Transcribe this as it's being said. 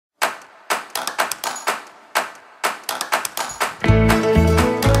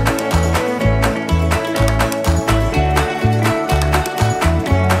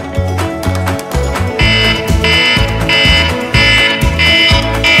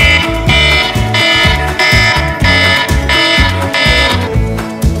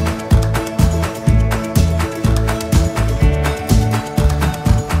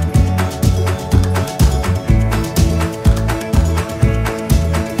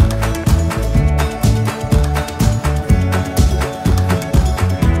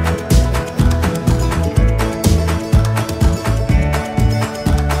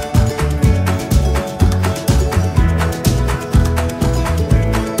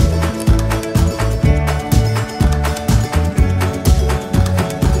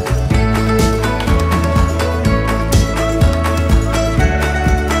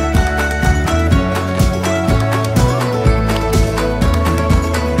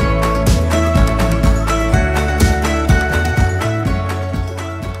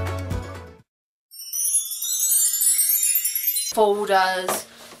folders.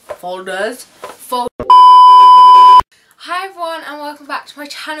 Hi everyone and welcome back to my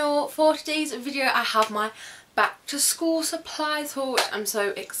channel. For today's video I have my back to school supplies haul, which I'm so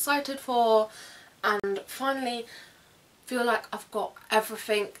excited for, and finally feel like I've got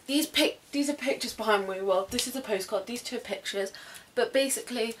everything. These are pictures behind me. Well, this is a postcard, these two are pictures, but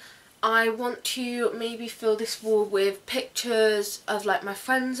basically I want to maybe fill this wall with pictures of like my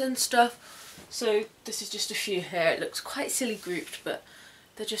friends and stuff. So this is just a few here. It looks quite silly grouped, but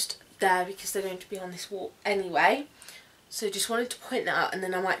they're just there because they're going to be on this wall anyway. So just wanted to point that out, and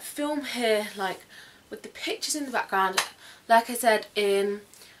then I might film here like with the pictures in the background. Like I said in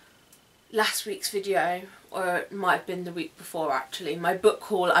last week's video, or it might have been the week before actually, my book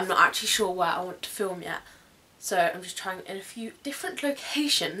haul, I'm not actually sure where I want to film yet. So I'm just trying in a few different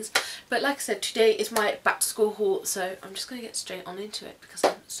locations. But like I said, today is my back to school haul, so I'm just going to get straight on into it because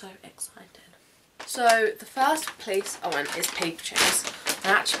I'm so excited. So the first place I went is Paper Chase. I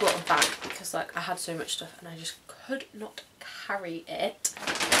actually bought a bag because like I had so much stuff and I just could not carry it.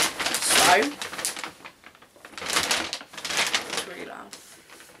 So it's really loud.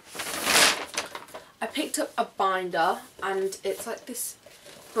 I picked up a binder and it's like this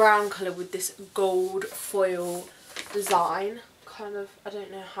brown colour with this gold foil design. Kind of, I don't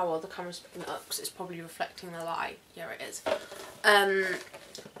know how well the camera's picking it up because it's probably reflecting the light. Here it is.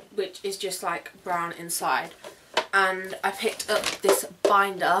 Which is just like brown inside. And I picked up this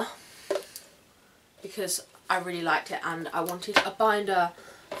binder because I really liked it and I wanted a binder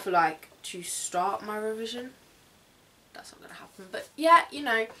for like to start my revision. That's not going to happen, but yeah, you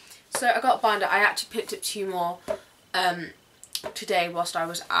know. So I got a binder. I actually picked up two more today whilst I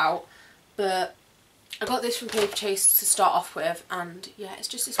was out, but I got this from Paper Chase to start off with, and yeah, it's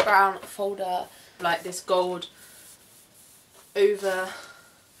just this brown folder, like this gold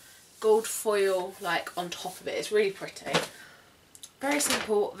foil like on top of it. It's really pretty. Very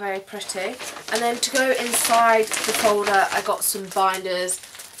simple, very pretty. And then to go inside the folder I got some binders,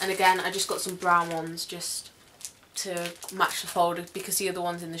 and again I just got some brown ones just to match the folder because the other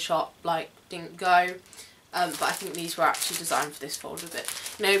ones in the shop like didn't go. But I think these were actually designed for this folder, but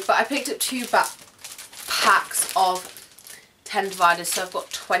you know. But I picked up two packs of 10 dividers, so I've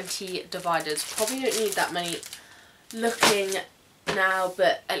got 20 dividers. Probably don't need that many looking now,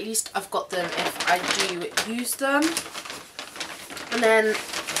 but at least I've got them if I do use them. And then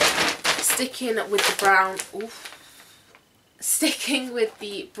sticking with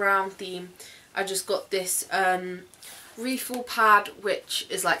the brown theme, I just got this refill pad, which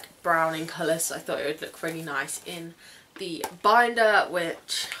is like brown in colour, so I thought it would look really nice in the binder,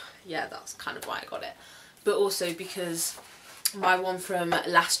 which yeah, that's kind of why I got it. But also because my one from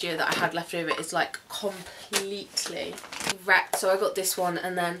last year that I had left over is like completely wrecked, so I got this one,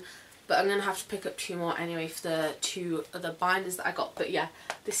 and then but I'm gonna have to pick up two more anyway for the two other binders that I got. But yeah,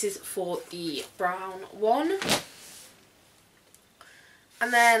 this is for the brown one.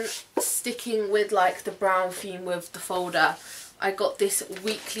 And then sticking with like the brown theme with the folder, I got this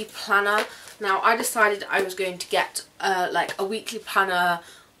weekly planner. Now I decided I was going to get like a weekly planner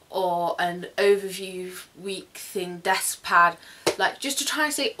or an overview week thing desk pad, like just to try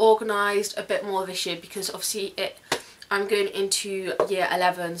and stay organised a bit more this year, because obviously I'm going into year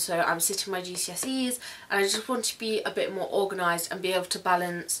 11, so I'm sitting my GCSEs and I just want to be a bit more organised and be able to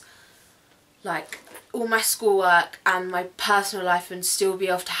balance like all my schoolwork and my personal life and still be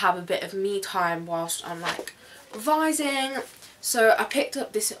able to have a bit of me time whilst I'm like revising. So I picked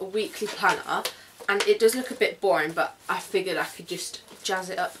up this weekly planner, and it does look a bit boring, but I figured I could just jazz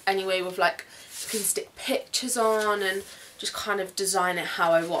it up anyway with like, you can stick pictures on and just kind of design it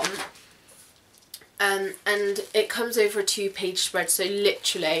how I want. And it comes over a 2-page spread, so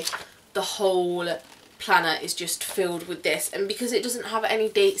literally the whole planner is just filled with this, and because it doesn't have any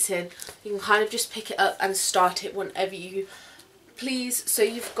dates in, you can kind of just pick it up and start it whenever you please. So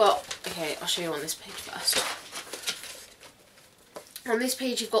you've got, okay, I'll show you on this page first. On this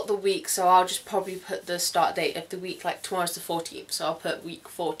page you've got the week, so I'll just probably put the start date of the week, like tomorrow's the 14th, so I'll put week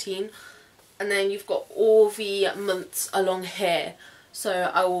 14. And then you've got all the months along here, so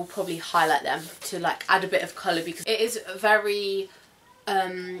I will probably highlight them to like add a bit of colour, because it is very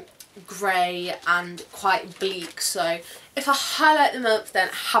grey and quite bleak, so if I highlight the month then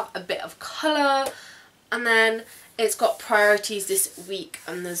have a bit of colour. And then it's got priorities this week,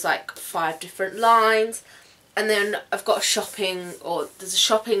 and there's like 5 different lines. And then I've got there's a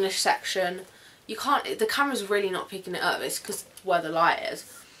shopping list section. You can't, the camera's really not picking it up, it's because where the light is.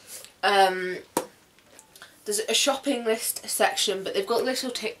 There's a shopping list section, but they've got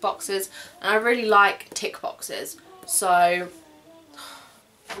little tick boxes, and I really like tick boxes. So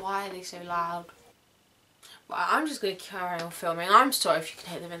why are they so loud? But I'm just going to carry on filming. I'm sorry if you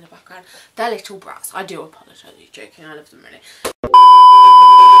can hear them in the background. They're little brats. I do apologise. You're joking. I love them really.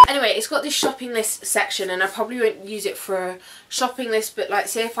 Anyway, it's got this shopping list section, and I probably won't use it for a shopping list, but like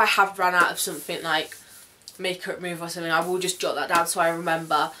say if I have run out of something like makeup remover or something, I will just jot that down so I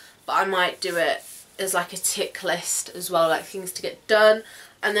remember. But I might do it as like a tick list as well, like things to get done.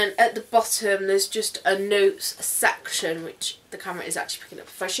 And then at the bottom there's just a notes section, which the camera is actually picking up.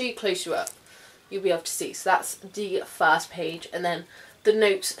 If I show you closer up, you'll be able to see. So that's the first page, and then the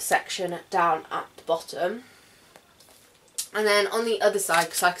notes section down at the bottom. And then on the other side,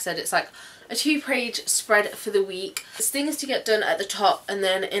 because like I said, it's like a 2-page spread for the week. There's things to get done at the top, and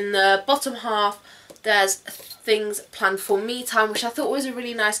then in the bottom half there's things planned for me time, which I thought was a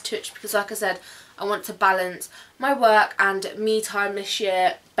really nice touch, because like I said, I want to balance my work and me time this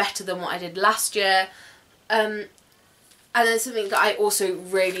year better than what I did last year. And then something that I also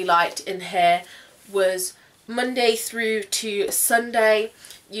really liked in here was Monday through to Sunday.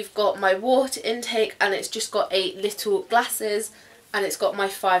 You've got my water intake, and it's just got 8 little glasses, and it's got my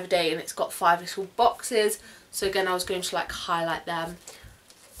 5 a day, and it's got 5 little boxes. So again, I was going to like highlight them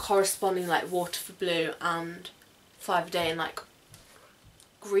corresponding, like water for blue and 5 a day in like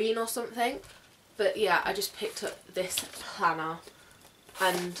green or something. But yeah, I just picked up this planner,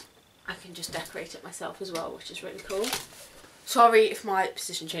 and I can just decorate it myself as well, which is really cool. Sorry if my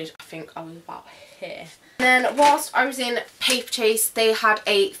position changed. I think I was about here. And then whilst I was in Paperchase, they had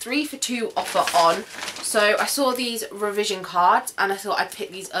a 3 for 2 offer on. So I saw these revision cards, and I thought I'd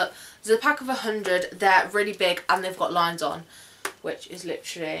pick these up. There's a pack of 100. They're really big, and they've got lines on, which is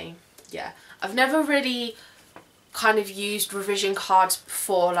literally, yeah. I've never really kind of used revision cards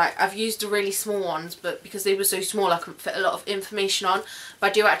before. Like, I've used the really small ones, but because they were so small I couldn't fit a lot of information on.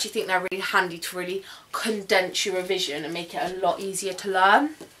 But I do actually think they're really handy to really condense your revision and make it a lot easier to learn.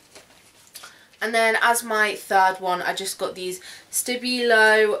 And then as my third one, I just got these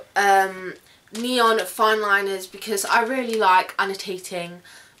Stabilo neon fine liners, because I really like annotating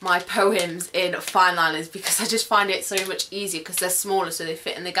my poems in fine liners, because I just find it so much easier because they're smaller, so they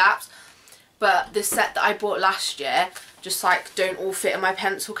fit in the gaps. But the set that I bought last year just like don't all fit in my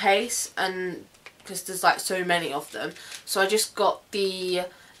pencil case, and because there's like so many of them, so I just got the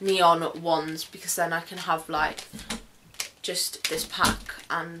neon ones, because then I can have like just this pack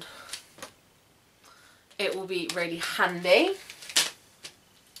and it will be really handy.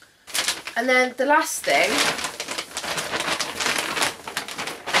 And then the last thing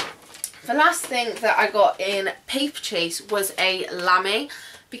that I got in Paperchase was a lamy,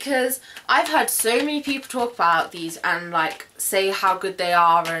 because I've heard so many people talk about these and like say how good they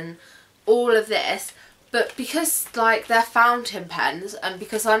are and all of this, but because like they're fountain pens and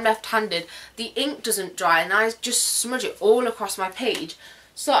because I'm left-handed, the ink doesn't dry and I just smudge it all across my page.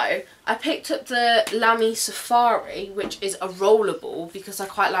 So I picked up the Lamy Safari, which is a rollerball, because I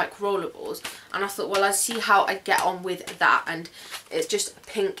quite like rollerballs, and I thought, well, I'll see how I get on with that, and it's just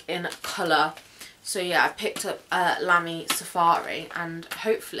pink in colour. So yeah, I picked up Lamy Safari, and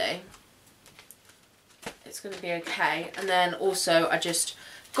hopefully it's going to be okay. And then also I just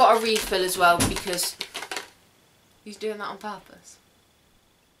got a refill as well, because he's doing that on purpose.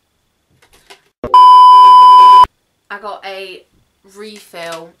 I got a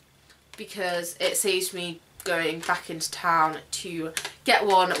refill because it saves me going back into town to get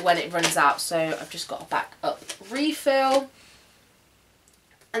one when it runs out, so I've just got a back up refill.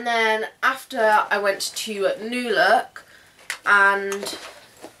 And then after I went to New Look, and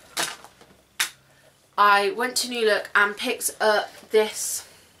I went to New Look and picked up this,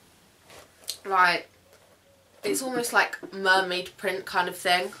 like, it's almost like mermaid print kind of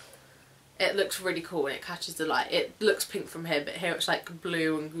thing. It looks really cool when it catches the light. It looks pink from here, but here it's like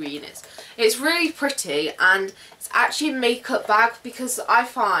blue and green. It's really pretty, and it's actually a makeup bag, because I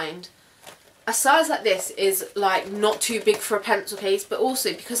find a size like this is like not too big for a pencil case, but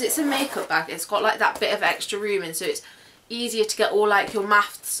also because it's a makeup bag, it's got like that bit of extra room in, so it's easier to get all like your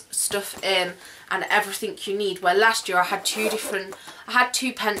maths stuff in and everything you need. Where last year I had two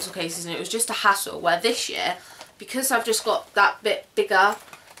pencil cases and it was just a hassle, where this year, because I've just got that bit bigger,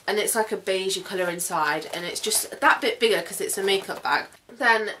 and it's like a beige colour inside, and it's just that bit bigger because it's a makeup bag,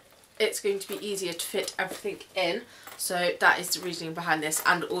 then it's going to be easier to fit everything in. So that is the reasoning behind this.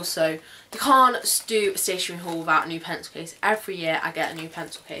 And also, you can't do a stationery haul without a new pencil case. Every year I get a new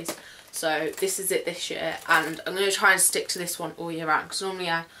pencil case, so this is it this year, and I'm going to try and stick to this one all year round, because normally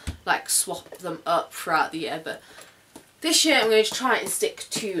I like swap them up throughout the year, but this year I'm going to try and stick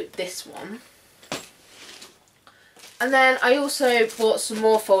to this one. And then I also bought some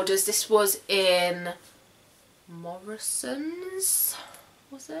more folders. This was in Morrison's,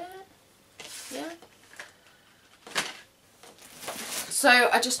 was it? Yeah. So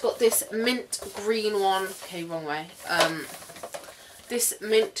I just got this mint green one. Okay, wrong way. This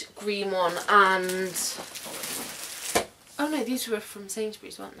mint green one, and oh no, these were from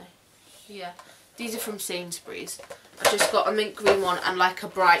Sainsbury's, weren't they? Yeah, these are from Sainsbury's. I just got a mint green one and like a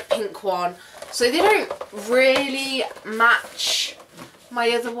bright pink one. So they don't really match my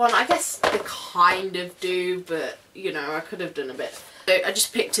other one. I guess they kind of do, but you know, I could have done a bit. So I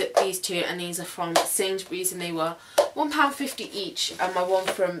just picked up these two, and these are from Sainsbury's, and they were £1.50 each, and my one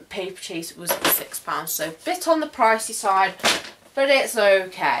from Paperchase was £6, so a bit on the pricey side, but it's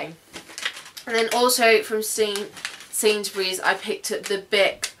okay. And then also from Sainsbury's I picked up the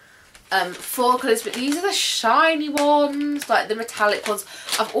Bic 4 colours, but these are the shiny ones, like the metallic ones.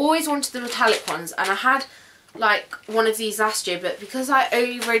 I've always wanted the metallic ones, and I had like one of these last year, but because I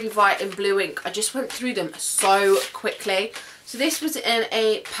only really write in blue ink, I just went through them so quickly. So this was in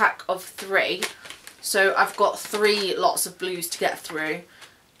a pack of 3, so I've got 3 lots of blues to get through,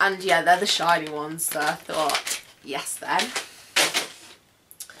 and yeah, they're the shiny ones, so I thought yes then.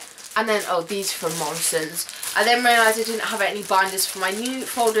 And then, oh, these from Morrison's. I then realised I didn't have any binders for my new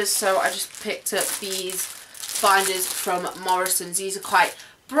folders, so I just picked up these binders from Morrison's. These are quite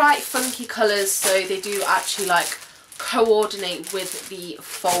bright, funky colours, so they do actually like coordinate with the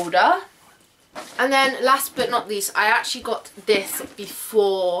folder. And then last but not least, I actually got this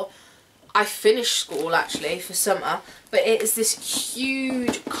before I finished school actually for summer, but it is this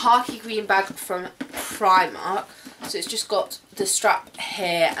huge khaki green bag from Primark. So it's just got the strap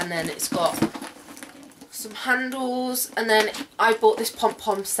here, and then it's got some handles, and then I bought this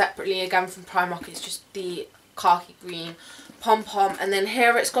pom-pom separately again from Primark. It's just the khaki green pom-pom, and then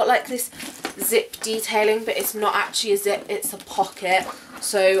here it's got like this zip detailing, but it's not actually a zip, it's a pocket.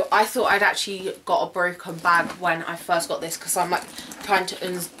 So I thought I'd actually got a broken bag when I first got this, because I'm like trying to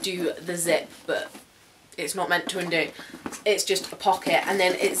undo the zip, but it's not meant to undo. It's just a pocket, and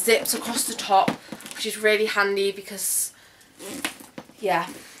then it zips across the top, which is really handy because, yeah,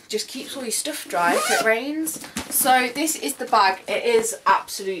 just keeps all your stuff dry if it rains. So this is the bag. It is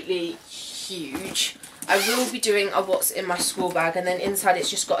absolutely huge. I will be doing a what's in my school bag, and then inside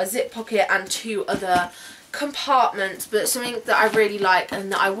it's just got a zip pocket and 2 other compartments. But something that I really like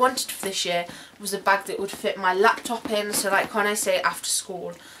and that I wanted for this year was a bag that would fit my laptop in. So like when I say after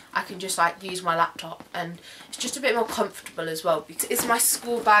school, I can just like use my laptop, and it's just a bit more comfortable as well, because it's my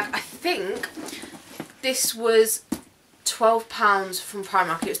school bag. I think this was £12 from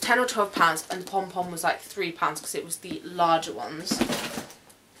Primark. It was £10 or £12, and the pom-pom was like £3 because it was the larger ones.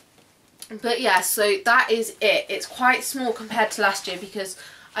 But yeah, so that is it. It's quite small compared to last year because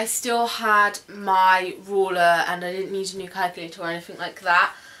I still had my ruler and I didn't need a new calculator or anything like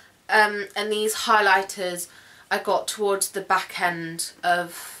that. And these highlighters I got towards the back end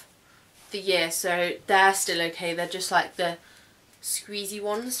of the year, so they're still okay. They're just like the squeezy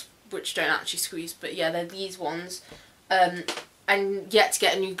ones, which don't actually squeeze, but yeah, they're these ones. I'm yet to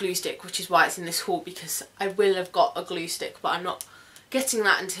get a new glue stick, which is why it's in this haul, because I will have got a glue stick, but I'm not getting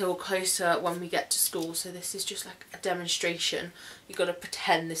that until closer when we get to school. So this is just like a demonstration. You've got to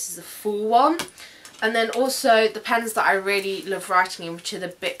pretend this is a full one. And then also the pens that I really love writing in, which are the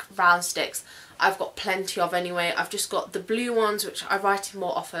Bic round sticks. I've got plenty of anyway. I've just got the blue ones, which I write in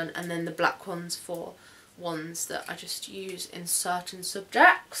more often, and then the black ones for ones that I just use in certain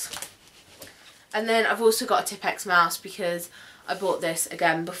subjects. And then I've also got a Tipp-Ex mouse because I bought this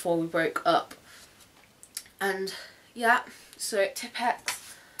again before we broke up. And yeah, so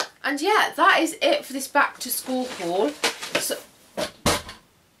Tipp-Ex. And yeah, that is it for this back to school haul. So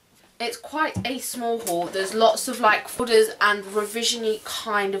it's quite a small haul. There's lots of like folders and revision-y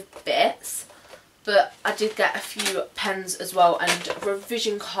kind of bits, but I did get a few pens as well and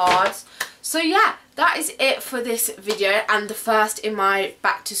revision cards. So yeah, that is it for this video and the first in my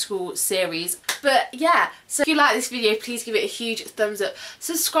back to school series. But yeah, so if you like this video, please give it a huge thumbs up.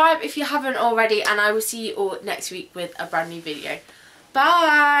 Subscribe if you haven't already, and I will see you all next week with a brand new video.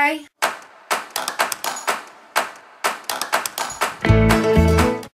 Bye!